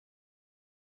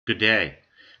Good day.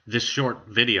 This short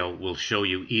video will show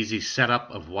you easy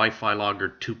setup of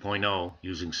WiFiLogger 2.0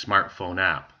 using smartphone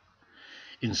app.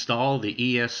 Install the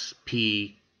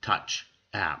EspTouch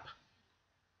app.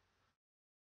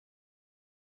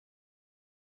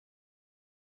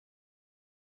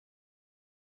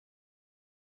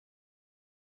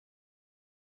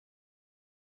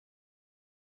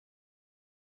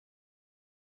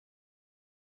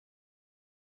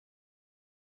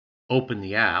 Open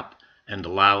the app and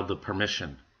allow the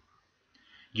permission.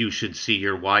 You should see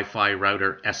your Wi-Fi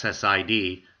router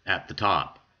SSID at the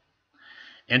top.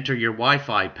 Enter your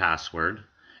Wi-Fi password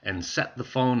and set the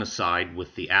phone aside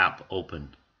with the app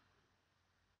open.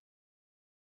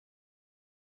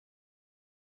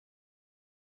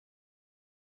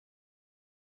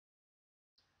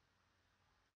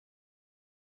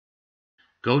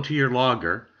 Go to your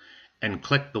logger and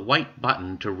click the white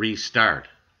button to restart.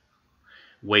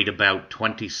 Wait about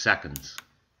 20 seconds.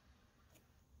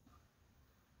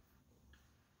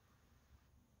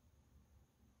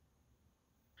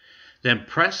 Then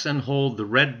press and hold the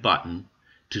red button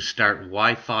to start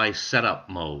Wi-Fi setup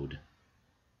mode.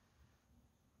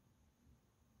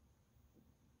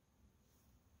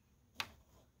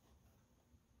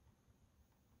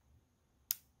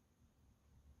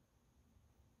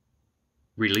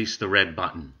 Release the red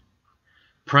button.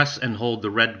 Press and hold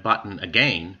the red button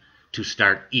again to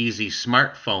start easy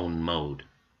smartphone mode.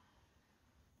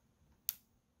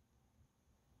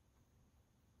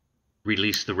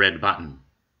 Release the red button.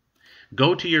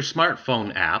 Go to your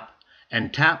smartphone app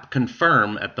and tap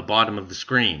confirm at the bottom of the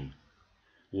screen.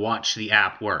 Watch the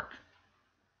app work.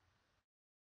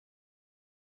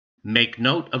 Make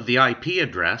note of the IP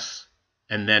address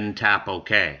and then tap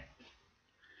OK.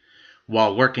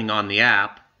 While working on the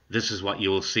app, this is what you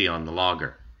will see on the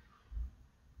logger.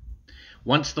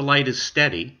 Once the light is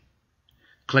steady,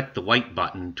 click the white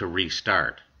button to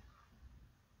restart.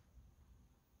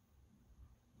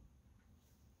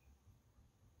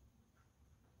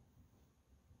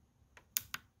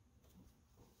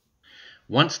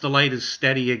 Once the light is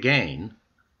steady again,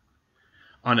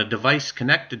 on a device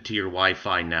connected to your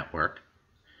Wi-Fi network,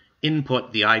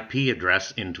 input the IP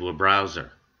address into a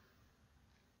browser.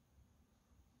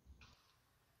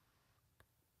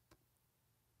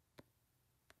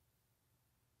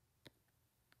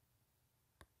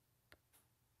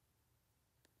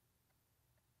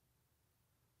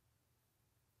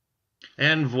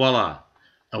 And voila,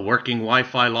 a working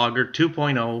WiFiLogger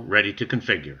 2.0 ready to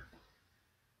configure.